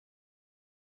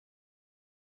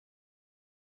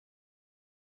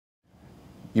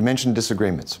You mentioned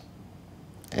disagreements.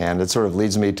 And it sort of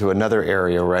leads me to another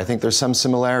area where I think there's some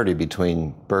similarity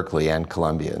between Berkeley and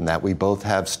Columbia, in that we both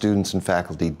have students and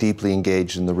faculty deeply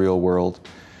engaged in the real world,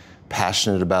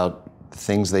 passionate about the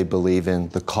things they believe in,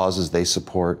 the causes they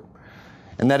support,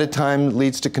 and that at times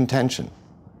leads to contention,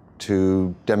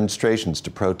 to demonstrations, to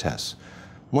protests.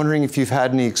 I'm wondering if you've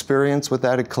had any experience with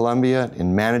that at Columbia,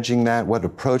 in managing that, what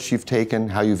approach you've taken,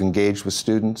 how you've engaged with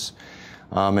students,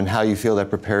 and how you feel that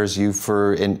prepares you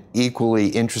for an equally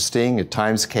interesting, at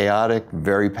times chaotic,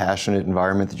 very passionate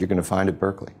environment that you're going to find at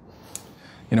Berkeley.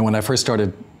 You know, when I first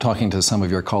started talking to some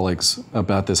of your colleagues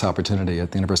about this opportunity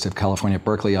at the University of California at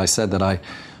Berkeley, I said that I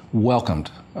welcomed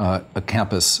a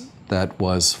campus that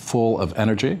was full of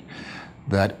energy,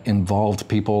 that involved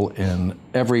people in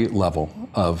every level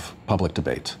of public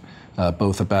debate,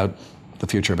 both about the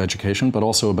future of education, but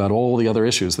also about all the other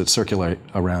issues that circulate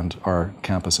around our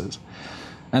campuses.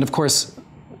 And of course,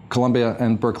 Columbia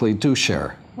and Berkeley do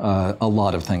share a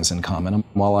lot of things in common.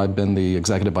 While I've been the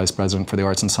Executive Vice President for the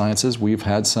Arts and Sciences, we've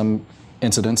had some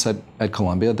incidents at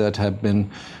Columbia that have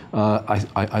been,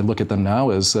 I look at them now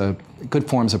as good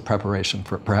forms of preparation,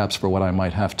 perhaps for what I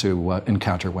might have to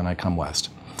encounter when I come west.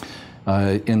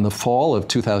 In the fall of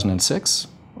 2006,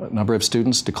 a number of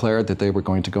students declared that they were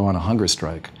going to go on a hunger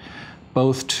strike,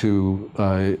 both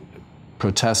to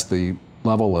protest the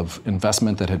level of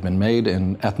investment that had been made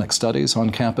in ethnic studies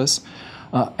on campus,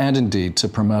 and indeed to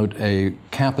promote a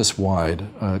campus-wide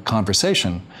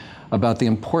conversation about the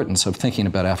importance of thinking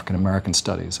about African American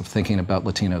studies, of thinking about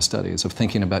Latino studies, of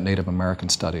thinking about Native American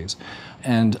studies.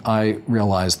 And I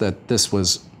realized that this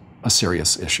was a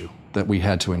serious issue, that we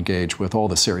had to engage with all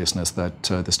the seriousness that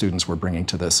the students were bringing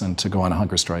to this, and to go on a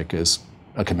hunger strike is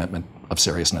a commitment of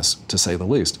seriousness, to say the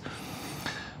least.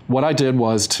 What I did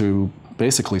was to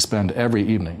basically spend every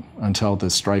evening until the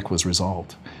strike was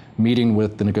resolved, meeting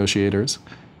with the negotiators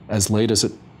as late as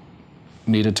it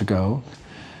needed to go.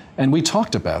 And we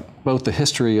talked about both the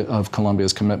history of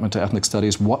Columbia's commitment to ethnic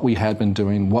studies, what we had been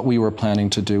doing, what we were planning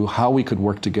to do, how we could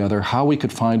work together, how we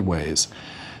could find ways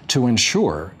to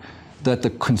ensure that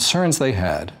the concerns they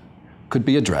had could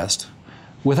be addressed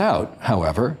without,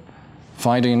 however,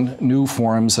 finding new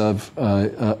forms of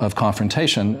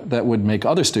confrontation that would make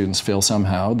other students feel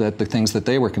somehow that the things that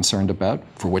they were concerned about,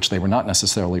 for which they were not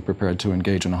necessarily prepared to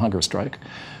engage in a hunger strike,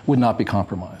 would not be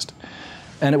compromised.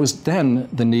 And it was then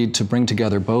the need to bring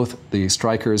together both the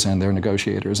strikers and their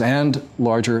negotiators and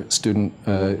larger student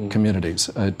communities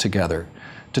together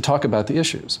to talk about the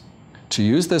issues, to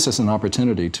use this as an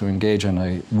opportunity to engage in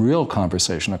a real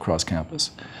conversation across campus.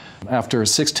 After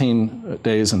 16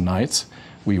 days and nights,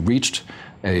 we reached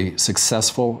a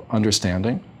successful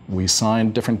understanding. We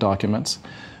signed different documents.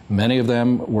 Many of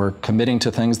them were committing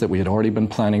to things that we had already been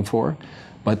planning for,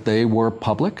 but they were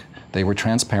public, they were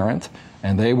transparent,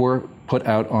 and they were put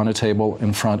out on a table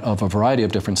in front of a variety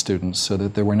of different students, so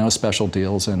that there were no special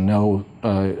deals and no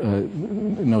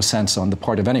sense on the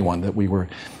part of anyone that we were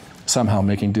somehow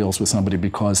making deals with somebody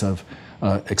because of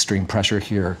extreme pressure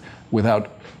here,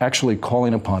 without actually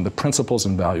calling upon the principles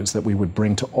and values that we would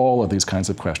bring to all of these kinds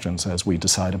of questions as we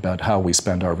decide about how we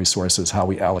spend our resources, how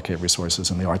we allocate resources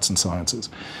in the arts and sciences.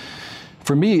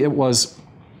 For me, it was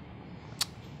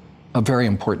a very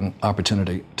important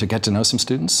opportunity to get to know some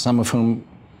students, some of whom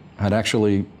had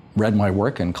actually read my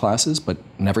work in classes but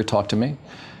never talked to me,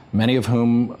 many of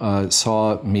whom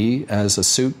saw me as a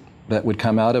suit that would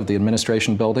come out of the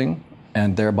administration building,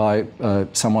 and thereby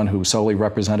someone who solely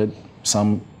represented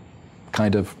some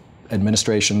kind of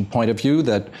administration point of view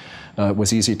that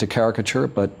was easy to caricature,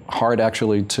 but hard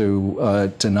actually to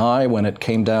deny when it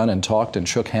came down and talked and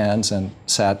shook hands and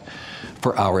sat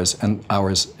for hours and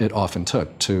hours it often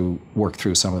took to work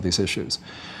through some of these issues.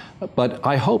 But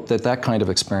I hope that that kind of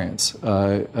experience,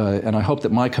 and I hope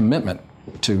that my commitment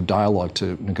to dialogue,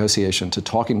 to negotiation, to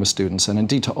talking with students, and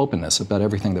indeed to openness about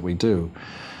everything that we do,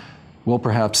 will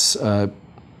perhaps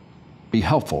be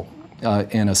helpful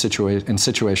in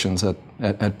situations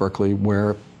at Berkeley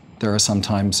where there are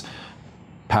sometimes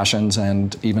passions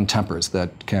and even tempers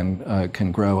that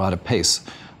can grow out of pace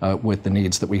with the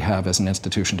needs that we have as an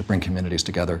institution to bring communities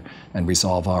together and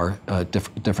resolve our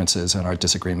differences and our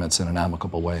disagreements in an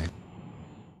amicable way.